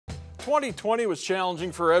2020 was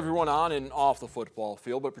challenging for everyone on and off the football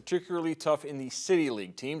field, but particularly tough in the City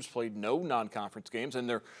League. Teams played no non-conference games and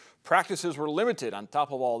their practices were limited. On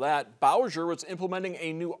top of all that, Bowsher was implementing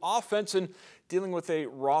a new offense and dealing with a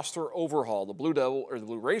roster overhaul. The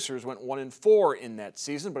Blue Racers went 1-4 in that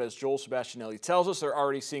season, but as Joel Sebastianelli tells us, they're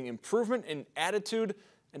already seeing improvement in attitude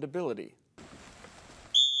and ability.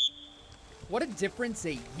 What a difference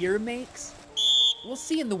a year makes, we'll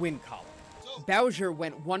see in the win column. Bowsher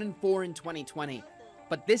went 1-4 in 2020,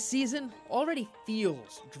 but this season already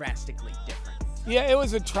feels drastically different. Yeah, it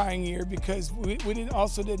was a trying year because we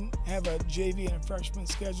also didn't have a JV and a freshman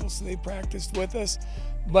schedule, so they practiced with us.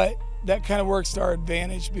 But that kind of works to our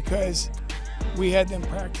advantage because we had them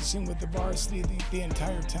practicing with the varsity the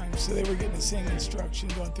entire time, so they were getting the same instruction,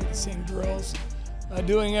 going through the same drills,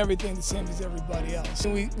 doing everything the same as everybody else. So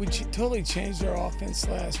we totally changed our offense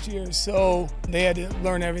last year, so they had to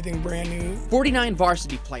learn everything brand new. 49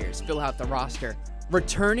 varsity players fill out the roster,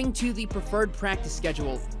 returning to the preferred practice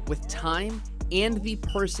schedule with time and the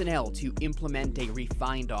personnel to implement a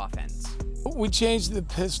refined offense. We changed the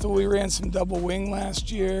pistol. We ran some double wing last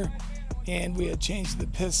year, and we had changed the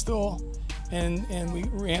pistol, and we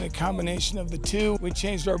ran a combination of the two. We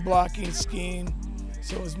changed our blocking scheme,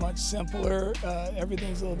 so it was much simpler.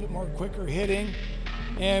 Everything's a little bit more quicker hitting,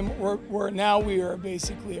 and we are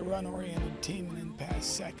basically a run-oriented team and in pass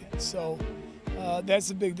second. So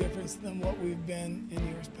that's a big difference than what we've been in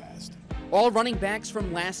years past. All running backs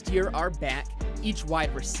from last year are back. Each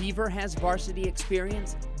wide receiver has varsity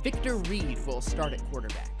experience. Victor Reed will start at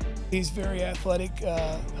quarterback. He's very athletic,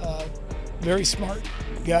 very smart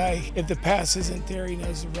guy. If the pass isn't there, he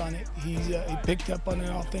knows to run it. He picked up on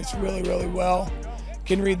the offense really, really well.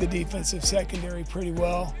 Can read the defensive secondary pretty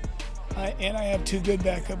well. And I have two good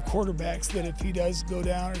backup quarterbacks that if he does go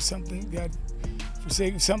down or something, God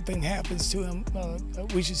forsake, something happens to him,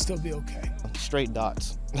 we should still be okay. Straight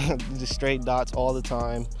dots, just straight dots all the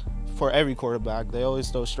time. For every quarterback, they always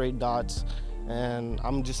throw straight dots, and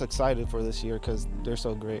I'm just excited for this year because they're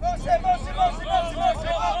so great.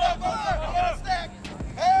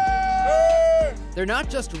 They're not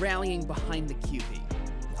just rallying behind the QB.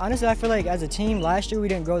 Honestly, I feel like as a team, last year we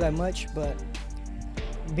didn't grow that much, but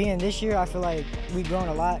being this year, I feel like we've grown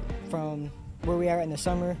a lot from where we are in the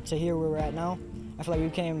summer to here where we're at now. I feel like we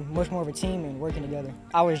became much more of a team and working together.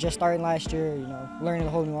 I was just starting last year, learning the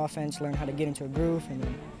whole new offense, learning how to get into a groove, and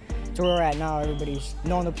then to where we're at now, everybody's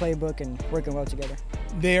knowing the playbook and working well together.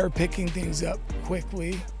 They are picking things up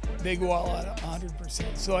quickly. They go all out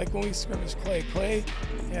 100%. So like when we scrimmaged Clay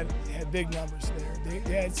had big numbers there.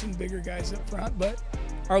 They had some bigger guys up front, but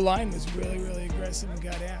our line was really, really aggressive and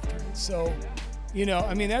got after it. So,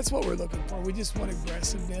 that's what we're looking for. We just want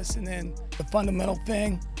aggressiveness, and then the fundamental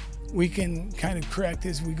thing we can kind of correct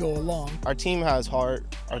as we go along. Our team has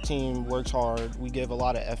heart. Our team works hard. We give a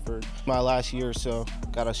lot of effort. My last year or so,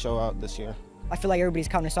 got to show out this year. I feel like everybody's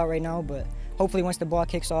counting us out right now, but hopefully once the ball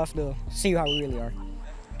kicks off, they'll see how we really are.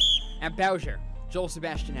 At Bowsher, Joel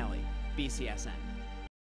Sebastianelli, BCSN.